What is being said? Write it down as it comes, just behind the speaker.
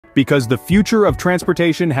Because the future of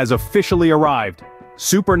transportation has officially arrived.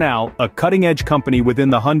 Supernal, a cutting-edge company within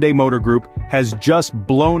the Hyundai Motor Group, has just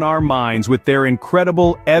blown our minds with their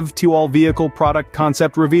incredible eVTOL vehicle product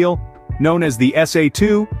concept reveal. Known as the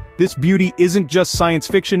SA2, this beauty isn't just science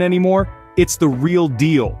fiction anymore, it's the real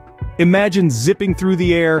deal. Imagine zipping through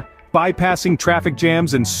the air, bypassing traffic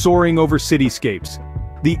jams and soaring over cityscapes.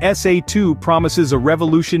 The SA2 promises a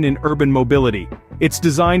revolution in urban mobility. It's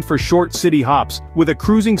designed for short city hops, with a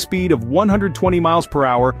cruising speed of 120 miles per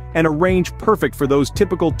hour and a range perfect for those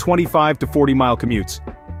typical 25 to 40-mile commutes.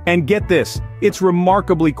 And get this, it's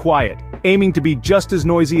remarkably quiet, aiming to be just as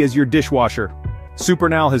noisy as your dishwasher.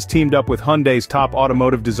 Supernal has teamed up with Hyundai's top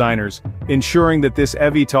automotive designers, ensuring that this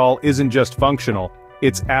eVTOL isn't just functional,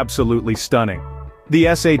 it's absolutely stunning. The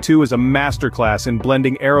SA2 is a masterclass in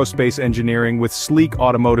blending aerospace engineering with sleek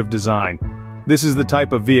automotive design. This is the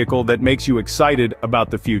type of vehicle that makes you excited about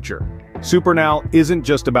the future. Supernal isn't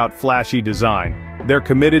just about flashy design. They're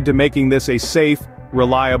committed to making this a safe,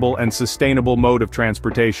 reliable and sustainable mode of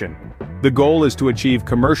transportation. The goal is to achieve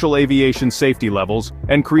commercial aviation safety levels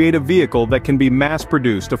and create a vehicle that can be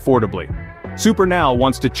mass-produced affordably. Supernal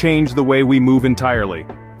wants to change the way we move entirely.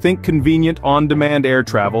 Think convenient on-demand air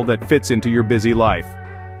travel that fits into your busy life.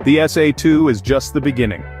 The SA2 is just the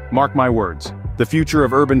beginning. Mark my words. The future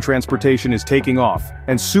of urban transportation is taking off,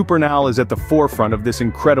 and Supernal is at the forefront of this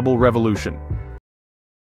incredible revolution.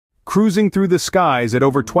 Cruising through the skies at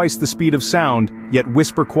over twice the speed of sound, yet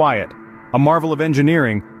whisper quiet. A marvel of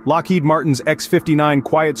engineering, Lockheed Martin's X-59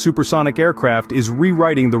 quiet supersonic aircraft is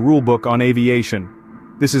rewriting the rulebook on aviation.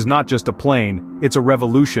 This is not just a plane, it's a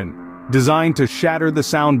revolution. Designed to shatter the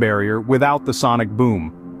sound barrier without the sonic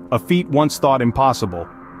boom. A feat once thought impossible,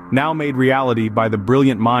 now made reality by the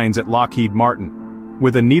brilliant minds at Lockheed Martin.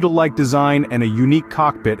 With a needle-like design and a unique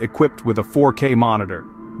cockpit equipped with a 4K monitor,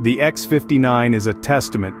 the X-59 is a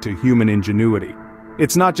testament to human ingenuity.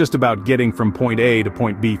 It's not just about getting from point A to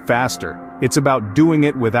point B faster, it's about doing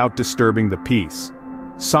it without disturbing the peace.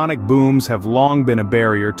 Sonic booms have long been a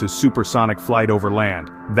barrier to supersonic flight over land.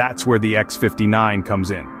 That's where the X-59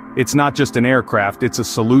 comes in. It's not just an aircraft, it's a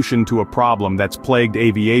solution to a problem that's plagued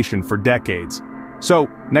aviation for decades. So,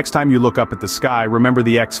 next time you look up at the sky, remember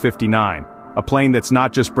the X-59, a plane that's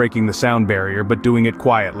not just breaking the sound barrier but doing it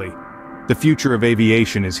quietly. The future of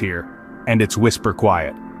aviation is here, and it's whisper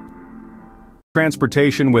quiet.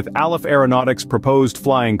 Transportation with Aleph Aeronautics' proposed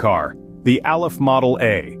flying car, the Aleph Model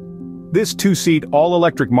A. This two-seat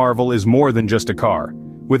all-electric marvel is more than just a car.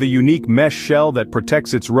 With a unique mesh shell that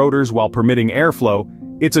protects its rotors while permitting airflow,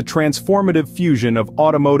 it's a transformative fusion of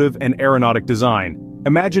automotive and aeronautic design.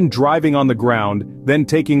 Imagine driving on the ground, then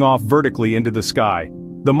taking off vertically into the sky.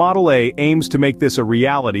 The Model A aims to make this a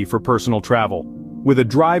reality for personal travel. With a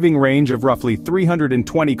driving range of roughly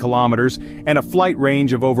 320 kilometers and a flight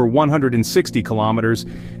range of over 160 kilometers,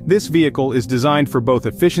 this vehicle is designed for both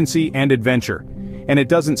efficiency and adventure. And it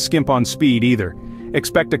doesn't skimp on speed either.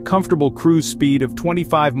 Expect a comfortable cruise speed of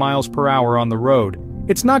 25 miles per hour on the road.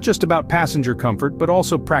 It's not just about passenger comfort but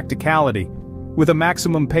also practicality. With a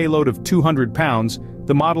maximum payload of 200 pounds,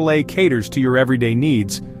 the Model A caters to your everyday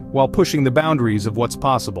needs, while pushing the boundaries of what's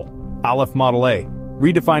possible. Aleph Model A,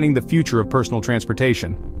 redefining the future of personal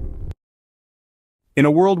transportation. In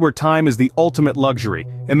a world where time is the ultimate luxury,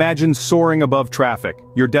 imagine soaring above traffic,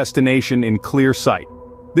 your destination in clear sight.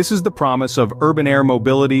 This is the promise of urban air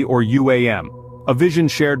mobility, or UAM, a vision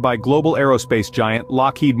shared by global aerospace giant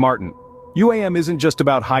Lockheed Martin. UAM isn't just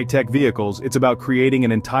about high-tech vehicles, it's about creating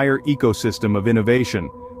an entire ecosystem of innovation.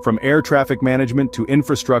 From air traffic management to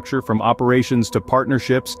infrastructure, from operations to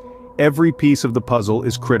partnerships, every piece of the puzzle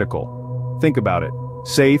is critical. Think about it.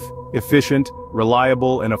 Safe, efficient,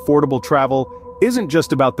 reliable, and affordable travel isn't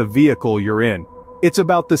just about the vehicle you're in. It's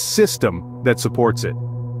about the system that supports it.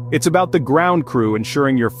 It's about the ground crew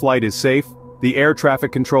ensuring your flight is safe, the air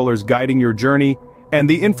traffic controllers guiding your journey, and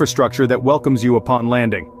the infrastructure that welcomes you upon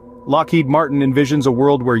landing. Lockheed Martin envisions a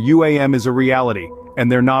world where UAM is a reality,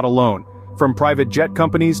 and they're not alone. From private jet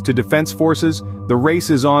companies to defense forces, the race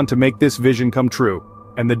is on to make this vision come true.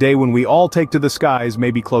 And the day when we all take to the skies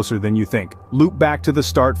may be closer than you think. Loop back to the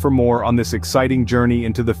start for more on this exciting journey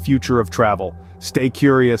into the future of travel. Stay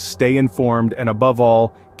curious, stay informed, and above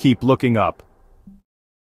all, keep looking up.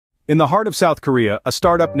 In the heart of South Korea, a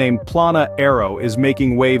startup named Plana Aero is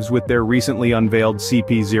making waves with their recently unveiled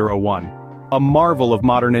CP-01. A marvel of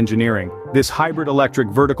modern engineering, this hybrid electric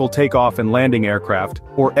vertical takeoff and landing aircraft,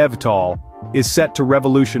 or eVTOL, is set to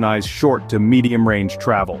revolutionize short to medium-range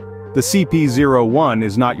travel. The CP-01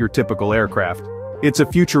 is not your typical aircraft. It's a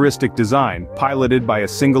futuristic design, piloted by a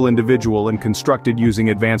single individual and constructed using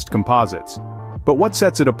advanced composites. But what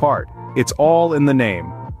sets it apart? It's all in the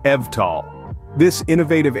name. eVTOL. This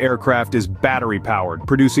innovative aircraft is battery-powered,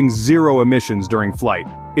 producing zero emissions during flight.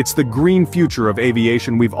 It's the green future of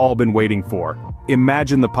aviation we've all been waiting for.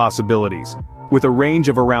 Imagine the possibilities. With a range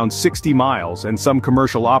of around 60 miles and some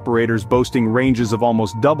commercial operators boasting ranges of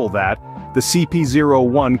almost double that, the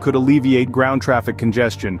CP-01 could alleviate ground traffic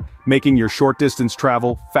congestion, making your short-distance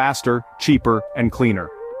travel faster, cheaper, and cleaner.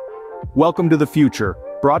 Welcome to the future,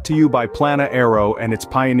 brought to you by Plana Aero and its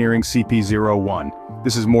pioneering CP-01.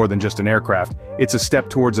 This is more than just an aircraft, it's a step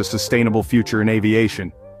towards a sustainable future in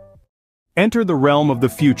aviation. Enter the realm of the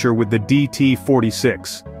future with the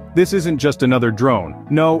DT-46. This isn't just another drone,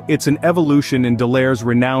 no, it's an evolution in Dallaire's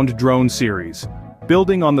renowned drone series.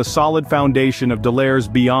 Building on the solid foundation of Dallaire's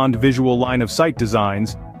beyond visual line-of-sight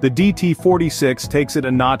designs, the DT-46 takes it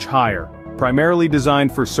a notch higher. Primarily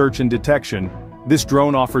designed for search and detection, this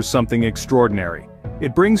drone offers something extraordinary.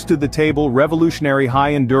 It brings to the table revolutionary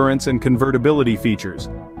high-endurance and convertibility features.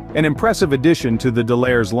 An impressive addition to the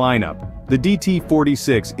Dallaire's lineup, the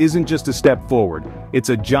DT-46 isn't just a step forward, it's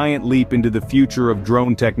a giant leap into the future of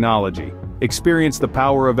drone technology. Experience the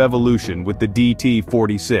power of evolution with the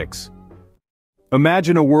DT-46.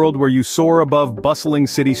 Imagine a world where you soar above bustling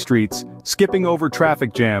city streets, skipping over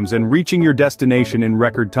traffic jams and reaching your destination in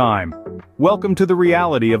record time. Welcome to the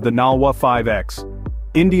reality of the Nalwa 5X.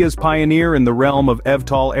 India's pioneer in the realm of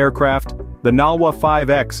eVTOL aircraft, the Nalwa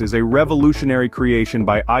 5X is a revolutionary creation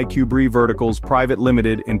by IQ Verticals Private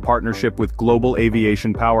Limited in partnership with global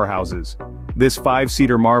aviation powerhouses. This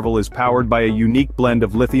 5-seater marvel is powered by a unique blend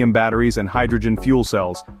of lithium batteries and hydrogen fuel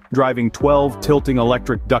cells, driving 12 tilting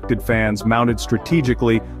electric ducted fans mounted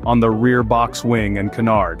strategically on the rear box wing and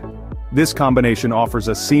canard. This combination offers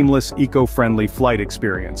a seamless, eco-friendly flight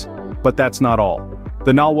experience. But that's not all.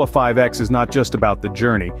 The Nalwa 5X is not just about the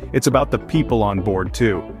journey, it's about the people on board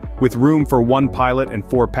too. With room for 1 pilot and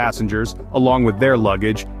 4 passengers, along with their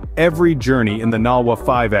luggage, every journey in the Nalwa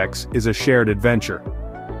 5X is a shared adventure.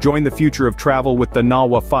 Join the future of travel with the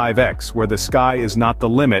Nalwa 5X, where the sky is not the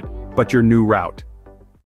limit, but your new route.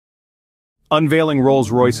 Unveiling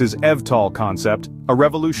Rolls-Royce's eVTOL concept, a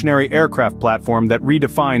revolutionary aircraft platform that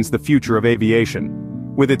redefines the future of aviation.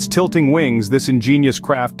 With its tilting wings, this ingenious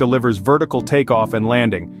craft delivers vertical takeoff and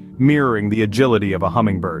landing, mirroring the agility of a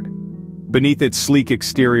hummingbird. Beneath its sleek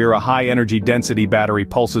exterior, a high-energy density battery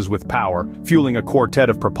pulses with power, fueling a quartet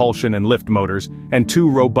of propulsion and lift motors, and 2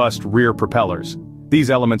 robust rear propellers. These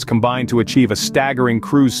elements combine to achieve a staggering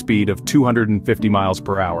cruise speed of 250 miles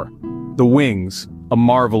per hour. The wings, a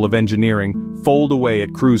marvel of engineering, fold away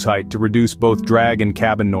at cruise height to reduce both drag and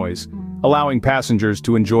cabin noise, allowing passengers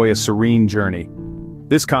to enjoy a serene journey.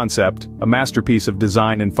 This concept, a masterpiece of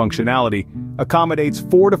design and functionality, accommodates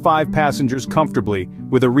 4 to 5 passengers comfortably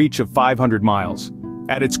with a reach of 500 miles.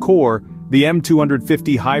 At its core, the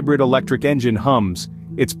M250 hybrid electric engine hums,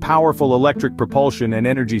 its powerful electric propulsion and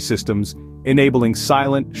energy systems enabling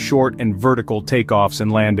silent, short and vertical takeoffs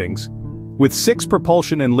and landings. With 6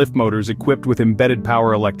 propulsion and lift motors equipped with embedded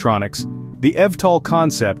power electronics, the eVTOL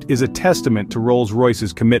concept is a testament to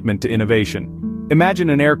Rolls-Royce's commitment to innovation. Imagine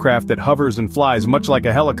an aircraft that hovers and flies much like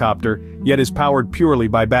a helicopter, yet is powered purely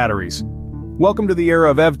by batteries. Welcome to the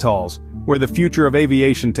era of eVTOLs, where the future of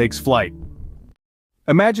aviation takes flight.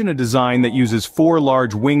 Imagine a design that uses 4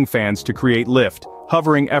 large wing fans to create lift,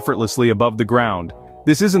 hovering effortlessly above the ground.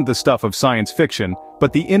 This isn't the stuff of science fiction,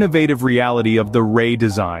 but the innovative reality of the Ray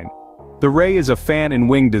design. The Ray is a fan and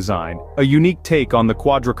wing design, a unique take on the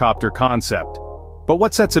quadricopter concept. But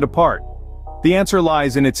what sets it apart? The answer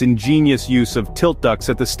lies in its ingenious use of tilt ducts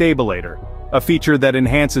at the stabilator, a feature that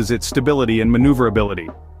enhances its stability and maneuverability.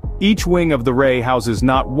 Each wing of the Ray houses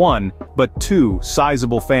not 1, but 2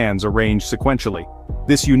 sizable fans arranged sequentially.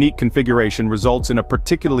 This unique configuration results in a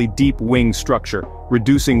particularly deep wing structure,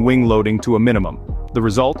 reducing wing loading to a minimum. The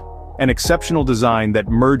result? An exceptional design that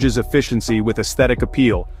merges efficiency with aesthetic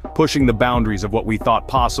appeal, pushing the boundaries of what we thought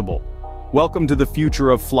possible. Welcome to the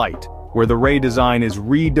future of flight, where the Ray design is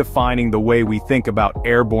redefining the way we think about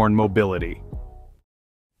airborne mobility.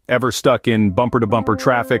 Ever stuck in bumper-to-bumper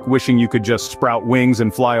traffic wishing you could just sprout wings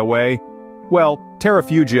and fly away? Well,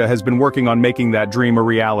 Terrafugia has been working on making that dream a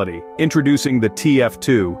reality, introducing the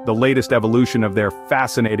TF2, the latest evolution of their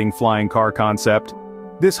fascinating flying car concept.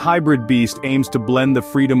 This hybrid beast aims to blend the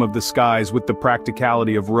freedom of the skies with the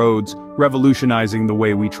practicality of roads, revolutionizing the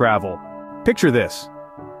way we travel. Picture this.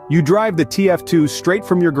 You drive the TF2 straight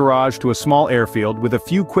from your garage to a small airfield. With a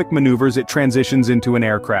few quick maneuvers it transitions into an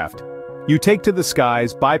aircraft. You take to the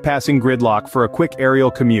skies, bypassing gridlock for a quick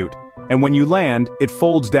aerial commute, and when you land, it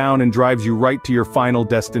folds down and drives you right to your final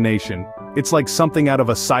destination. It's like something out of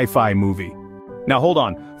a sci-fi movie. Now hold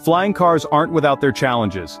on, flying cars aren't without their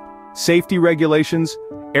challenges. Safety regulations,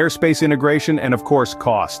 airspace integration, and of course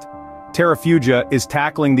cost. Terrafugia is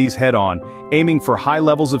tackling these head-on, aiming for high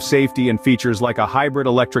levels of safety and features like a hybrid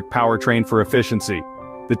electric powertrain for efficiency.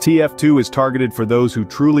 The TF2 is targeted for those who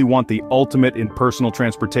truly want the ultimate in personal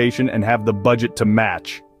transportation and have the budget to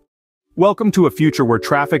match. Welcome to a future where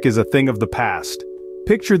traffic is a thing of the past.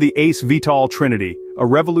 Picture the Ace VTOL Trinity, a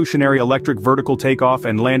revolutionary electric vertical takeoff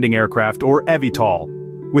and landing aircraft, or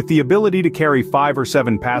eVTOL. With the ability to carry 5 or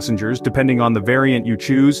 7 passengers depending on the variant you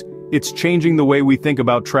choose, it's changing the way we think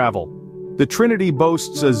about travel. The Trinity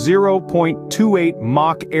boasts a 0.28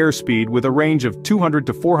 Mach airspeed with a range of 200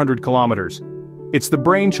 to 400 kilometers. It's the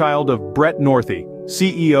brainchild of Brett Northey,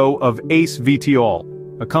 CEO of Ace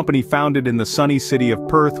VTOL, a company founded in the sunny city of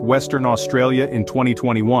Perth, Western Australia in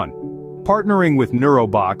 2021. Partnering with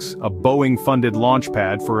Neurobox, a Boeing-funded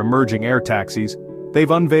launchpad for emerging air taxis,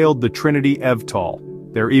 they've unveiled the Trinity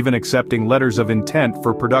eVTOL. They're even accepting letters of intent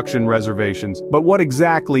for production reservations. But what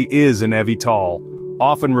exactly is an eVTOL?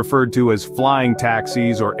 Often referred to as flying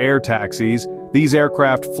taxis or air taxis, these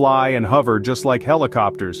aircraft fly and hover just like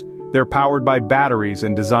helicopters. They're powered by batteries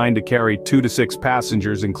and designed to carry 2 to 6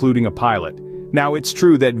 passengers, including a pilot. Now, it's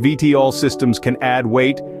true that VTOL systems can add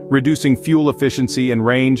weight, reducing fuel efficiency and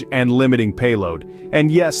range and limiting payload. And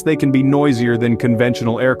yes, they can be noisier than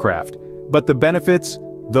conventional aircraft. But the benefits?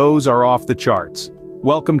 Those are off the charts.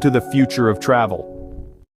 Welcome to the future of travel.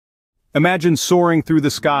 Imagine soaring through the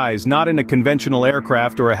skies, not in a conventional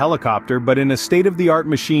aircraft or a helicopter, but in a state-of-the-art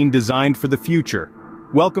machine designed for the future.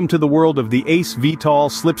 Welcome to the world of the Ace VTOL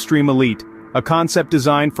Slipstream Elite, a concept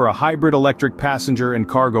designed for a hybrid electric passenger and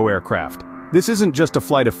cargo aircraft. This isn't just a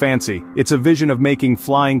flight of fancy, it's a vision of making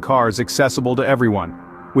flying cars accessible to everyone.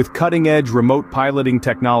 With cutting-edge remote piloting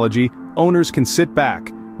technology, owners can sit back,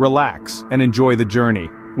 relax, and enjoy the journey.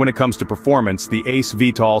 When it comes to performance, the Ace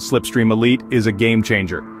VTOL Slipstream Elite is a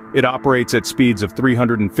game-changer. It operates at speeds of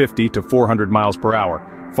 350 to 400 miles per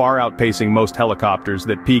hour, far outpacing most helicopters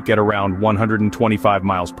that peak at around 125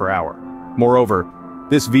 miles per hour. Moreover,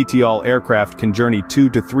 this VTOL aircraft can journey 2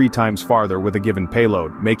 to 3 times farther with a given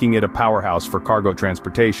payload, making it a powerhouse for cargo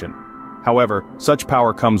transportation. However, such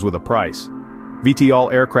power comes with a price.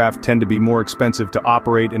 VTOL aircraft tend to be more expensive to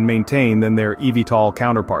operate and maintain than their eVTOL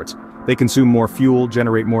counterparts. They consume more fuel,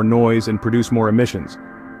 generate more noise, and produce more emissions.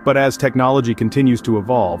 But as technology continues to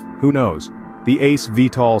evolve, who knows? The Ace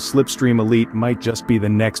VTOL Slipstream Elite might just be the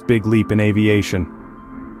next big leap in aviation.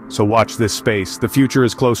 So watch this space, the future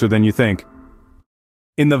is closer than you think.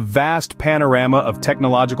 In the vast panorama of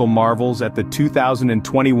technological marvels at the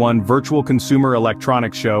 2021 Virtual Consumer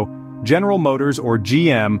Electronics Show, General Motors, or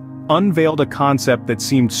GM, unveiled a concept that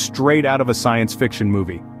seemed straight out of a science fiction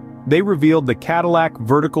movie. They revealed the Cadillac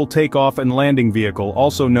Vertical Takeoff and Landing Vehicle,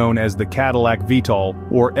 also known as the Cadillac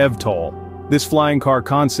VTOL, or eVTOL. This flying car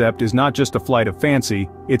concept is not just a flight of fancy,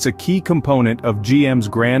 it's a key component of GM's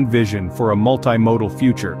grand vision for a multimodal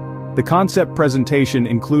future. The concept presentation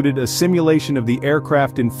included a simulation of the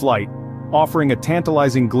aircraft in flight, offering a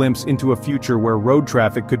tantalizing glimpse into a future where road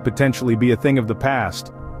traffic could potentially be a thing of the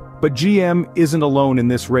past. But GM isn't alone in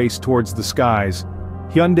this race towards the skies.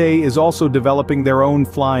 Hyundai is also developing their own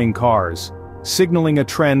flying cars, signaling a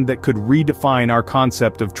trend that could redefine our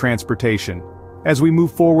concept of transportation. As we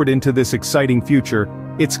move forward into this exciting future,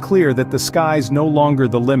 it's clear that the sky's no longer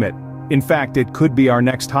the limit. In fact, it could be our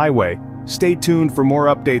next highway. Stay tuned for more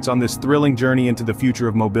updates on this thrilling journey into the future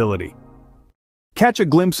of mobility. Catch a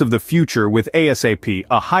glimpse of the future with ASAP,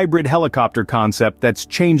 a hybrid helicopter concept that's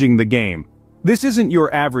changing the game. This isn't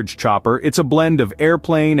your average chopper, it's a blend of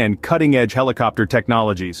airplane and cutting-edge helicopter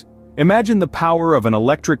technologies. Imagine the power of an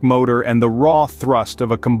electric motor and the raw thrust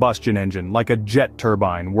of a combustion engine, like a jet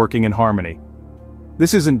turbine working in harmony.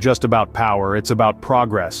 This isn't just about power, it's about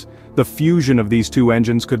progress. The fusion of these two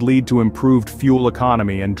engines could lead to improved fuel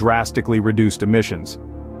economy and drastically reduced emissions.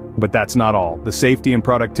 But that's not all. The safety and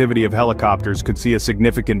productivity of helicopters could see a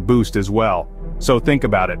significant boost as well. So think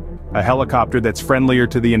about it. A helicopter that's friendlier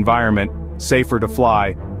to the environment, safer to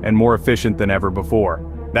fly, and more efficient than ever before.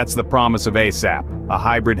 That's the promise of ASAP, a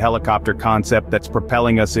hybrid helicopter concept that's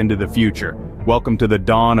propelling us into the future. Welcome to the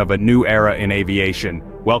dawn of a new era in aviation.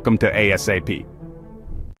 Welcome to ASAP.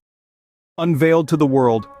 Unveiled to the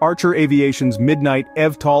world, Archer Aviation's Midnight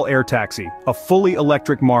eVTOL Air Taxi, a fully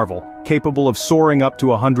electric marvel, capable of soaring up to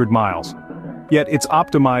 100 miles. Yet it's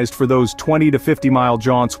optimized for those 20 to 50-mile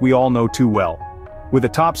jaunts we all know too well. With a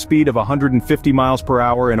top speed of 150 miles per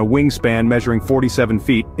hour and a wingspan measuring 47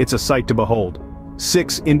 feet, it's a sight to behold.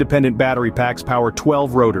 6 independent battery packs power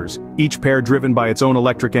 12 rotors, each pair driven by its own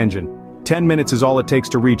electric engine. 10 minutes is all it takes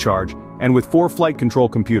to recharge, and with 4 flight control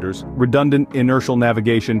computers, redundant inertial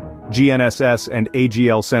navigation, GNSS and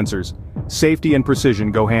AGL sensors, Safety and precision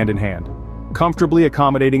go hand in hand. Comfortably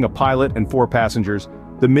accommodating a pilot and 4 passengers,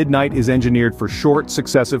 the Midnight is engineered for short,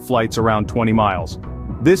 successive flights around 20 miles.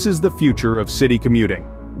 This is the future of city commuting,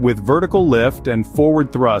 with vertical lift and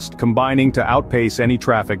forward thrust combining to outpace any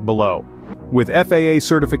traffic below. With FAA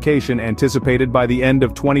certification anticipated by the end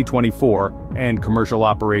of 2024 and commercial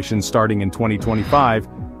operations starting in 2025,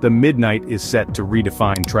 the Midnight is set to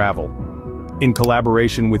redefine travel. In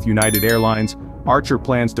collaboration with United Airlines, Archer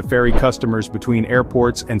plans to ferry customers between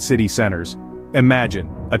airports and city centers. Imagine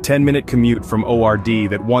a 10-minute commute from ORD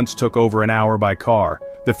that once took over an hour by car.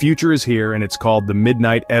 The future is here and it's called the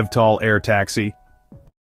Midnight eVTOL Air Taxi.